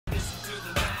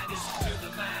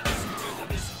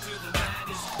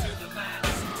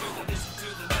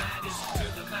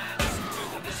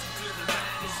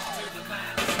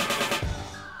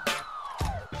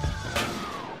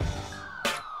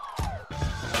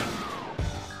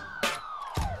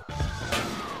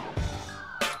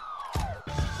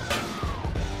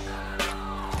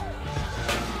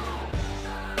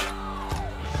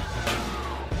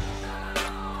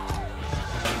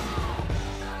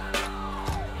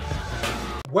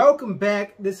Welcome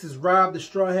back. This is Rob the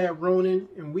Straw Hat Ronin,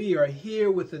 and we are here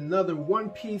with another One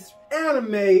Piece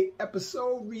anime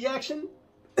episode reaction.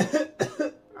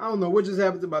 I don't know what just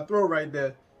happened to my throat right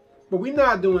there, but we're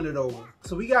not doing it over.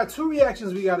 So we got two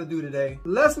reactions we got to do today.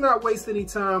 Let's not waste any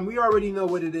time. We already know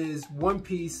what it is. One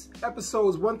Piece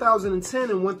episodes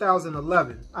 1010 and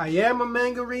 1011. I am a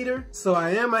manga reader, so I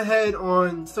am ahead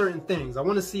on certain things. I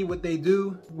want to see what they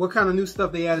do, what kind of new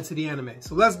stuff they added to the anime.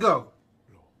 So let's go.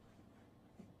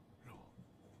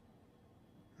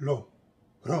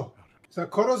 Is that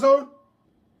Korozon?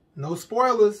 No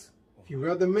spoilers. If you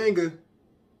read the manga.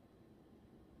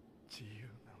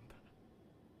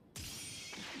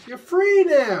 You're free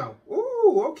now.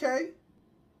 Ooh, okay.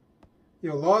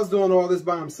 Yo, Law's doing all this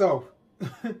by himself.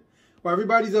 While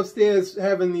everybody's upstairs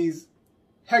having these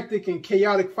hectic and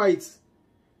chaotic fights,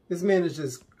 this man is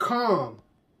just calm.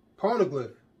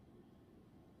 Poneglyph.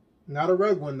 Not a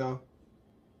red one, though.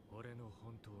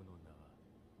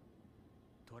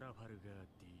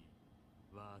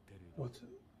 What?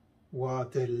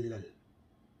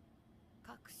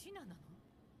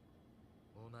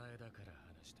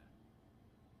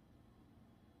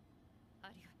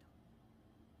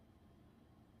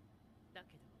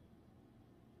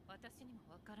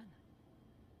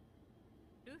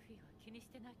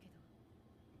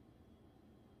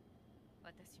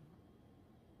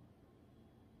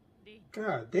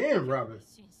 God damn, Robin.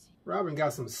 Robin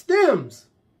got some stems.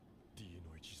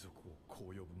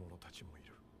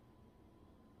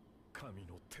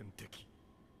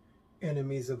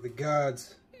 Enemies of the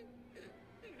gods.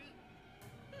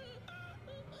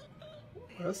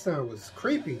 That sound was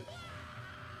creepy.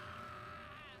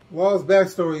 Law's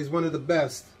backstory is one of the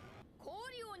best.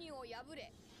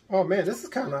 Oh man, this is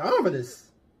kind of ominous.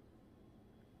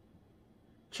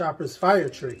 Chopper's fire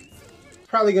trick. It's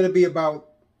probably going to be about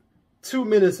 2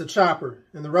 minutes of Chopper,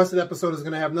 and the rest of the episode is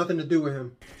going to have nothing to do with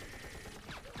him.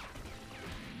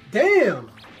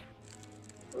 Damn!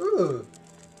 Ugh.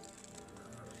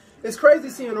 It's crazy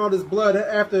seeing all this blood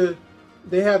after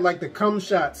they had like the cum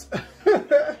shots.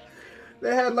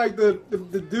 They had like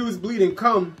the dudes bleeding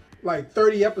cum like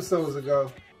 30 episodes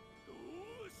ago.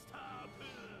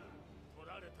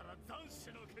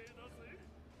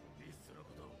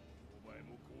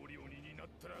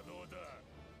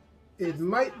 It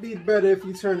might be better if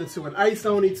you turn into an Ice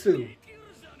Oni too.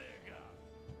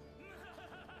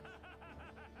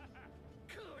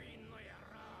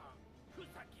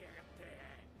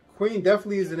 Queen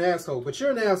definitely is an asshole, but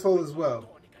you're an asshole as well.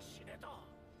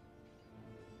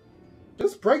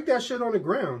 Just break that shit on the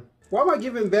ground. Why am I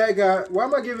giving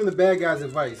the bad guys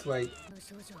advice? Like,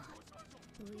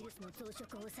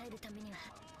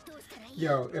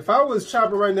 yo, if I was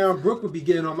Chopper right now, Brooke would be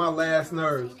getting on my last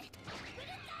nerves.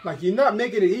 Like, you're not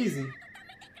making it easy.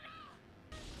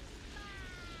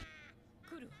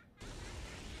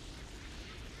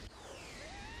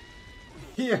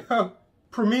 Yeah.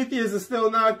 Prometheus is still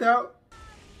knocked out.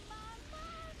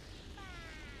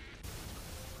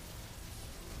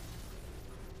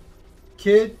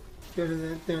 Kid.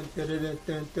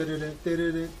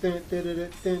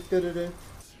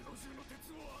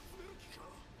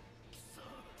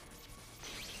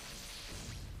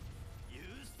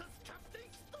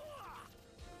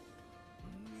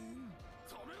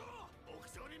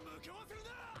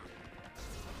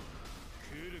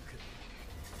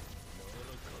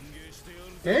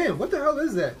 Damn, what the hell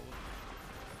is that?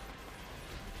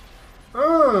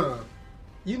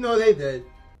 You know they did.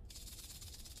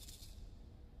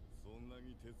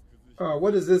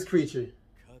 What is this creature?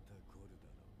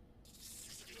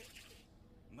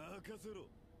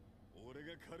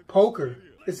 Poker.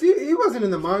 Is he wasn't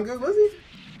in the manga, was he?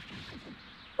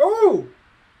 Oh!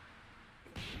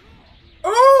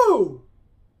 Oh!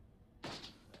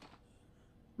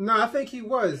 No, I think he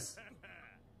was.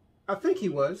 I think he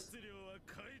was.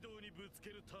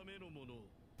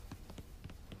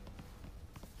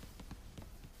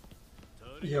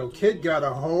 Yo, Kid got a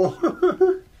hole.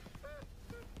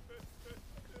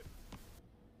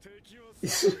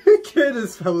 Kid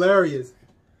is hilarious.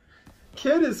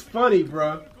 Kid is funny,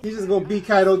 bro. He's just gonna beat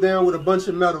Kaido down with a bunch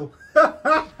of metal.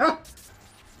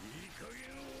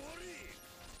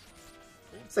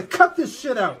 So cut this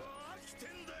shit out.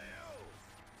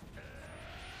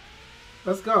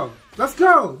 Let's go. Let's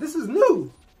go. This is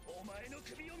new.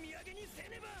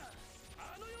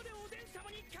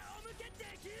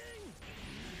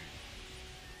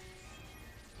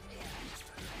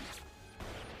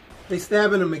 They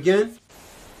stabbing him again.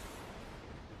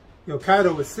 Yo,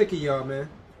 Kaido is sick of y'all, man.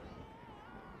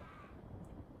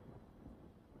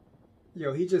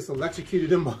 Yo, he just electrocuted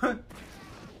him on.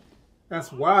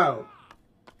 That's wild.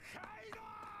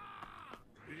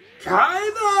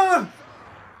 Kinda.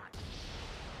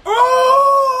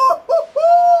 Oh!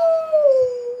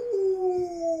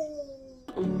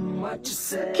 What you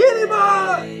say?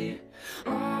 Kinemon!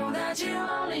 That you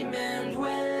only meant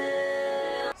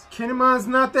well. Kinemon's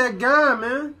not that guy,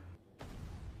 man.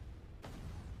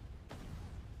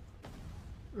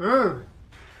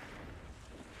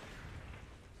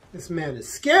 This man is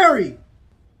scary.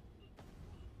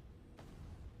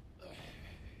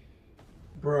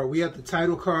 Bro, we have the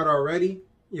title card already.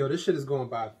 Yo, this shit is going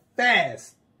by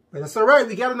fast. But that's all right.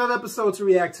 We got another episode to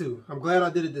react to. I'm glad I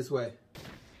did it this way.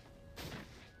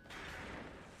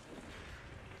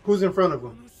 Who's in front of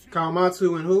him?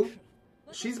 Kawamatsu and who?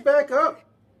 She's back up.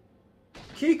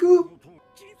 Kiku?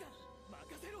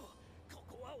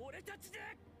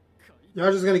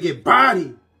 Y'all just gonna get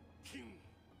bodied.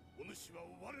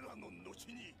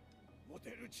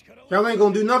 Y'all ain't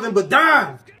gonna do nothing but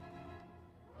die.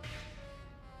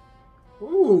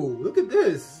 Ooh, look at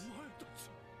this.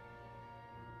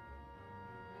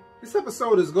 This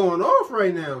episode is going off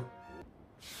right now.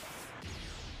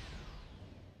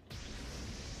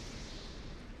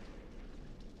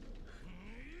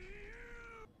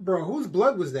 Bro, whose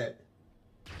blood was that?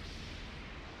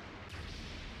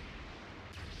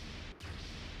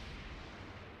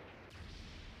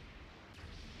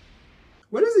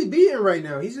 What is he beating right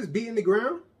now? He's just beating the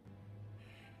ground?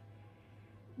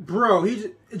 Bro,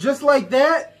 he just like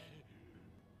that?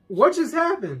 What just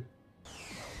happened?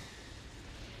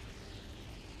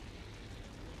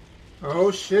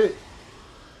 Oh shit.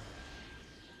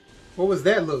 What was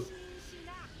that look?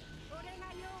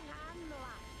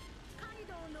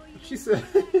 She said,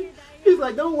 he's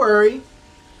like, don't worry.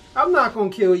 I'm not gonna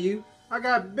kill you. I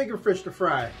got bigger fish to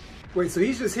fry. Wait, so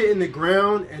he's just hitting the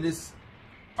ground and it's,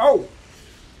 oh.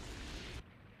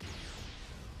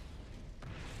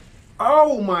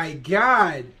 Oh my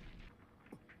God.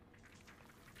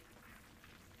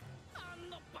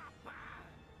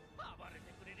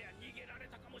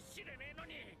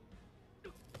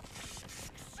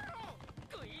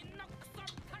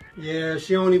 Yeah,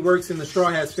 she only works in the Straw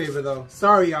Hat's favor though.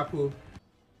 Sorry, Apu.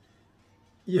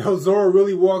 Yo, Zoro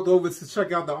really walked over to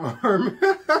check out the arm.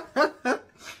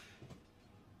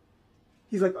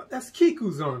 He's like, oh, that's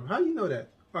Kiku's arm. How do you know that?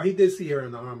 Oh, he did see her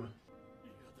in the armor.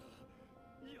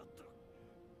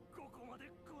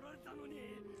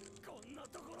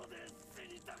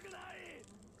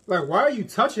 Like, why are you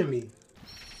touching me?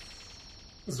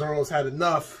 Zoro's had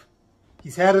enough.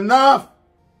 He's had enough.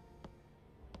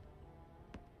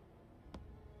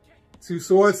 Two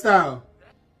sword style.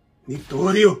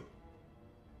 Nitorio.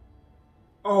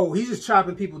 Oh, he's just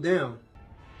chopping people down.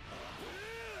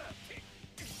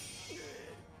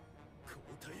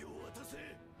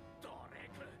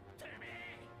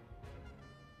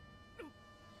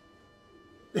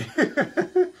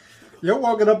 You're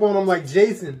walking up on him like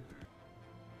Jason.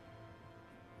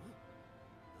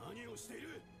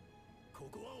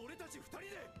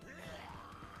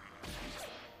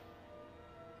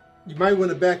 You might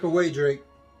want to back away, Drake.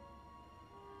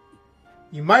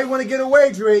 You might want to get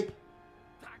away, Drake.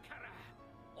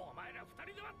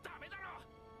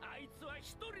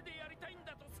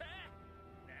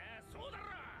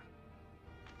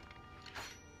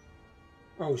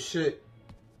 Oh shit.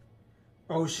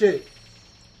 Oh shit.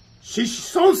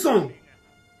 Son.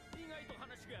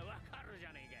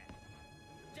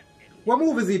 What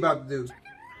move is he about to do?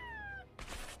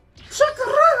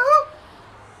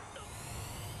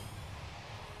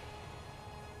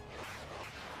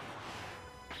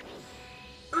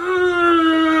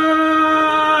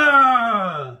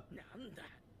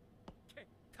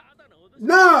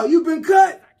 No, you've been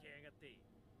cut.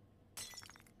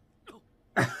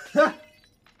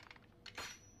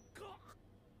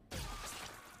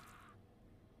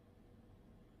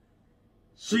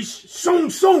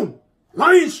 Son.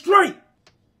 Lion strike.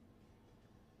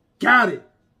 Got it.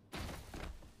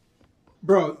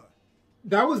 Bro,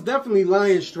 that was definitely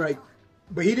Lion strike,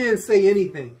 but he didn't say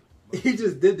anything. He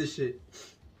just did the shit.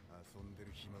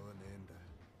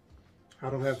 I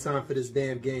don't have time for this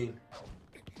damn game.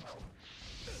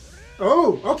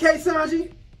 Oh, okay,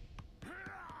 Sanji.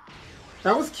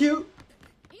 That was cute.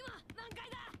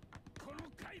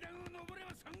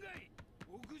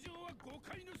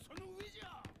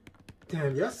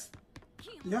 Damn, y'all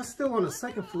still on the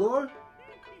second floor?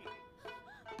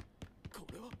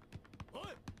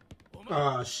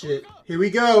 Ah, shit. Here we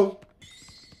go.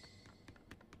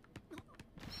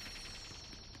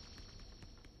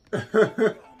 You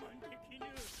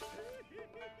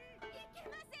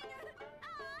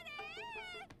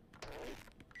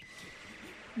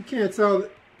can't tell.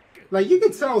 Like, you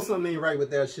can tell something ain't right with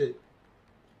that shit.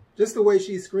 Just the way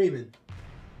she's screaming.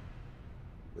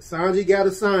 But Sanji got a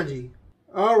Sanji.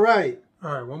 All right,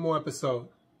 one more episode.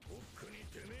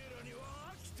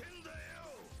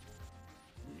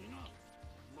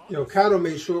 Yo, Kaido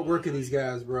made short work of these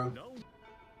guys, bro.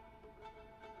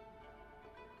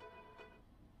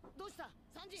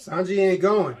 Sanji ain't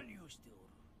going.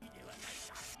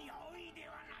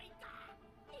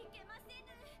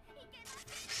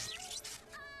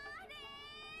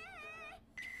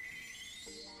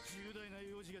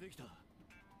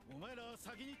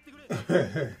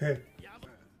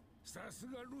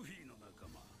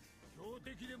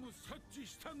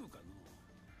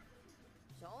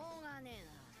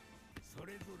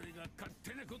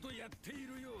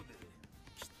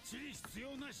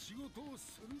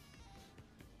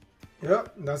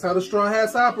 Yep, that's how the Straw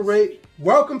Hats operate.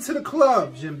 Welcome to the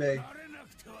club, Jinbei.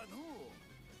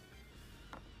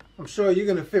 I'm sure you're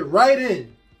gonna fit right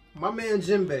in. My man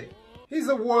Jinbei. He's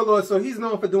a warlord, so he's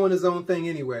known for doing his own thing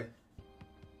anyway.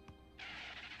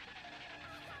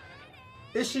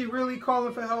 Is she really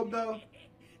calling for help, though?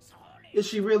 Is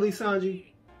she really, Sanji?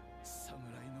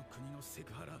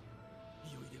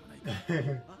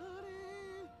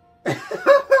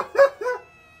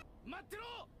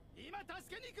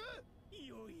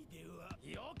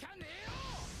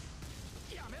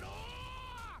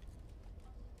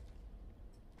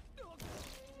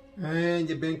 And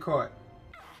you've been caught.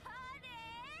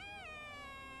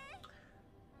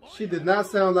 She did not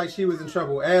sound like she was in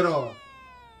trouble at all.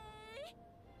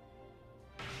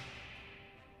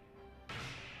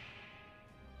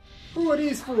 Who are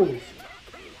these fools?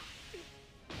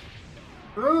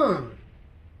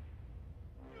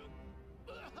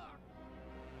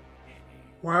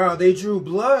 Wow, they drew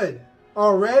blood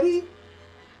already?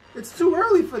 It's too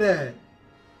early for that.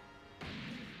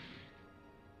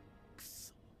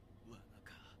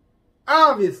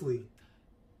 Obviously.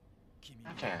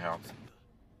 I can't help it.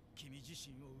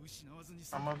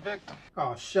 I'm a victim.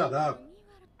 Oh, shut up.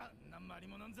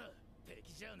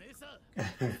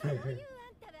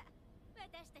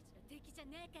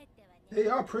 They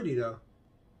are pretty, though.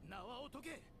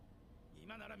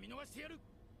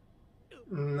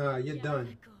 Nah, you're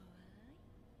done.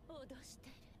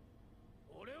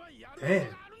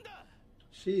 Damn.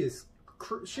 She is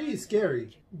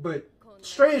scary, but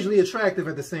strangely attractive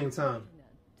at the same time.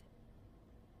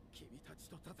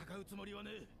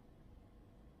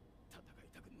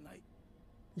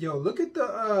 Yo, look at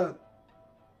the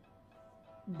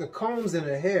combs in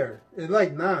her hair. They're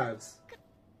like knives.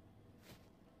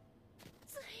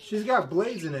 She's got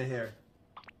blades in her hair.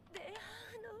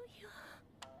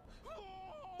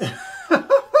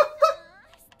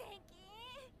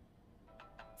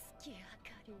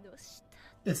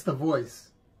 It's the voice.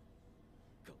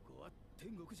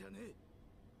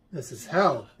 This is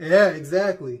hell. Yeah,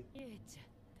 exactly.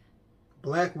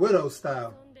 Black Widow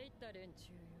style.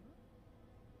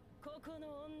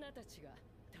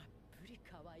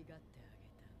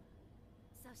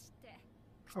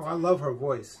 Oh, I love her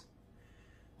voice.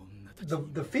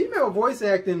 The female voice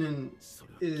acting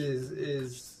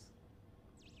is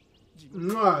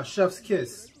chef's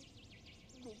kiss.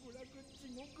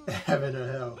 Heaven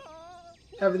or hell.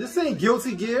 Heaven, this ain't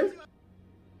Guilty Gear.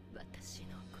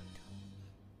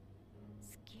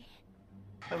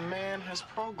 The man has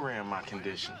programmed my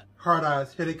condition. Hard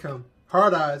eyes, here they come.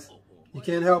 Hard eyes. You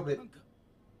can't help it.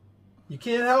 You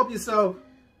can't help yourself.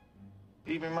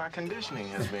 Even my conditioning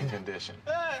has been conditioned.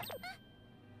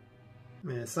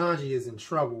 Man, Sanji is in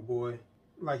trouble, boy.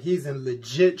 Like, he's in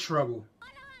legit trouble.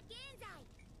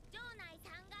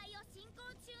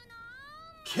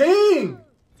 King!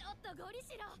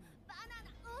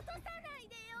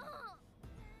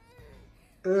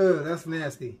 Ugh, that's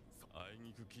nasty.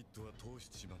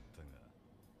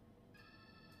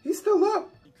 He's still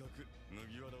up.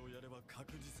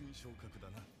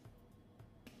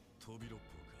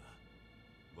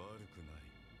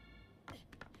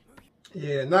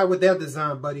 Yeah, not with that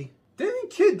design, buddy. Didn't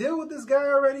Kid deal with this guy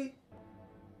already?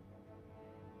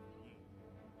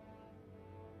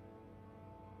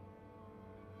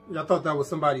 I thought that was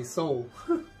somebody's soul.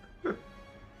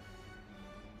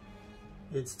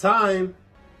 It's time.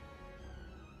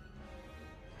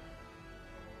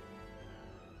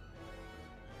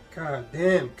 God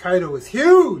damn, Kaido is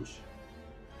huge.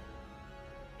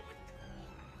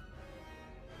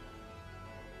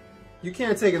 You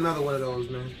can't take another one of those,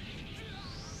 man.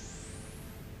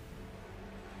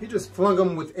 He just flung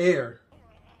him with air.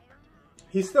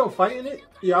 He's still fighting it?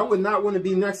 Yeah, I would not want to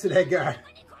be next to that guy.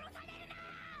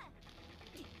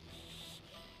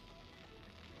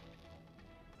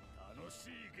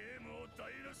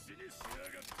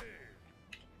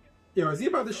 Yo, is he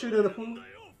about to shoot at a pool?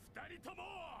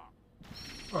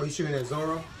 Oh, he's shooting at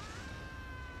Zoro?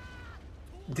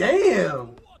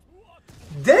 Damn!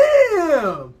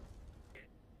 Damn!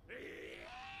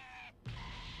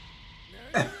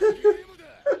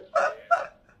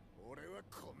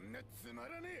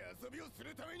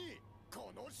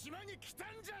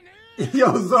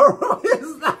 Yo, Zoro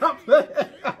is not playing.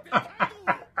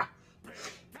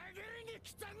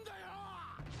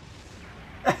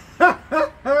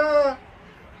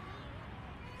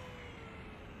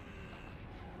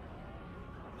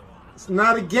 It's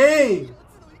not a game.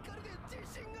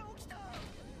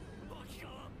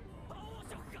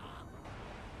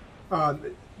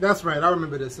 That's right. I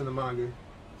remember this in the manga.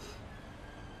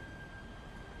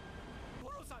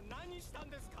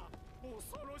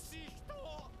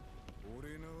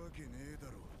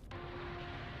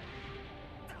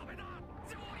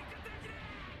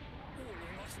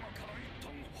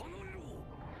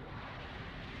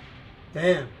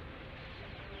 Damn.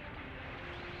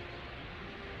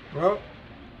 Well,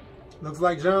 looks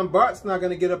like John Bart's not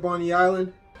gonna get up on the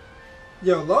island.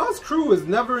 Yo, Law's crew is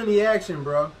never in the action,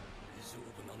 bro.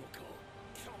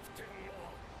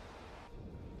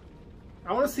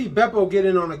 I want to see Beppo get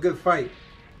in on a good fight.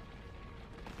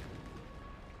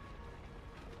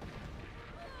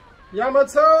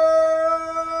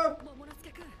 Yamato!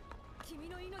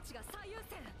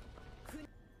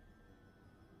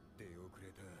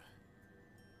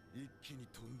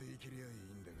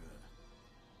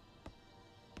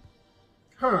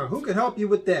 Huh, who could help you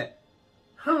with that?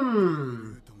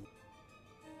 Oh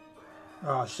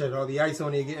shit, all the ice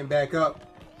on you getting back up.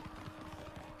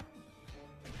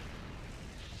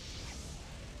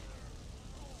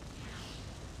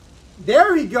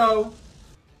 There we go!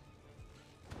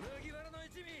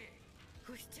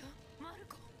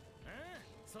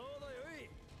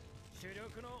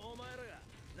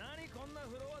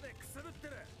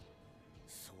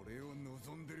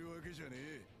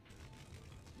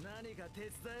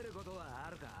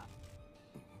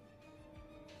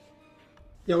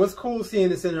 Yo, it's cool seeing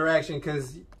this interaction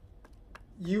because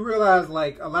you realize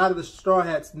like a lot of the Straw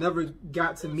Hats never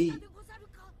got to meet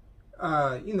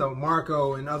you know,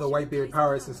 Marco and other Whitebeard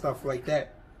pirates and stuff like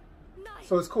that.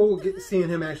 So it's cool seeing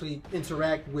him actually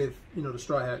interact with, you know, the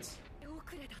Straw Hats.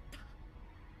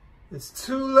 It's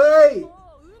too late!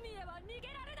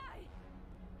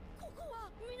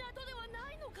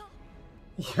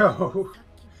 Yo.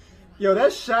 Yo,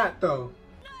 that shot though.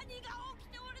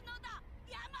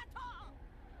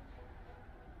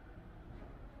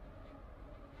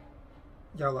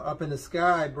 Y'all are up in the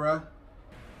sky, bruh.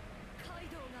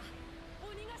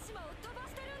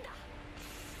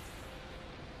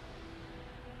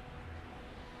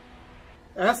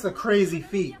 That's a crazy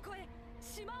feat.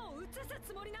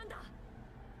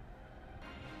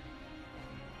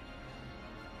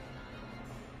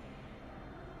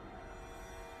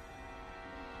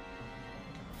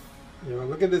 Yo,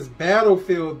 look at this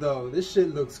battlefield though. This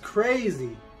shit looks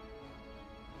crazy.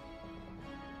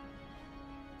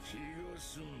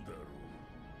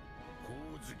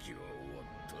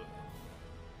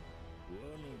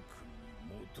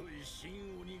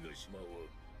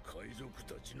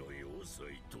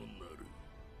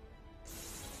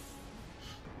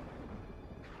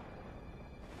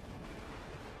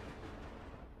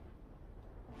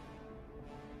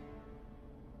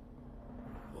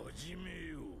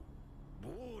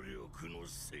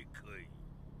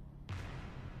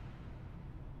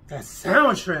 That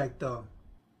soundtrack though.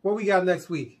 What we got next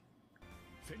week?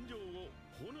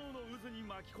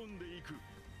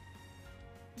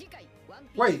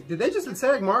 Wait, did they just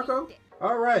attack Marco?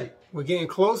 Alright, we're getting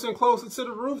closer and closer to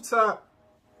the rooftop.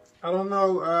 I don't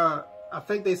know, I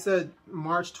think they said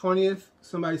March 20th.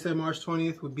 Somebody said March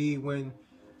 20th would be when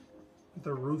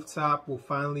the rooftop will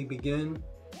finally begin.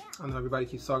 I know everybody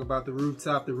keeps talking about the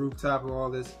rooftop and all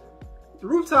this. The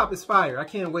rooftop is fire. I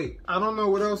can't wait. I don't know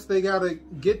what else they gotta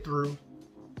get through,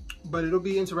 but it'll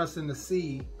be interesting to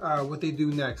see what they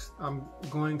do next. I'm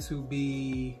going to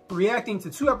be reacting to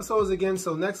 2 episodes again,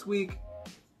 so next week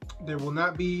there will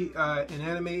not be an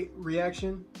anime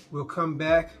reaction. We'll come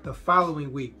back the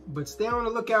following week, but stay on the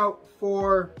lookout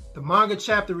for the manga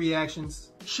chapter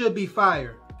reactions. Should be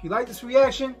fire. If you like this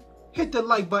reaction, hit the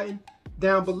like button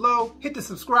down below, hit the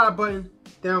subscribe button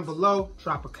down below,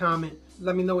 drop a comment.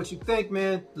 Let me know what you think,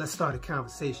 man. Let's start a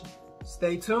conversation.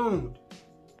 Stay tuned.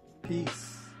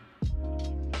 Peace.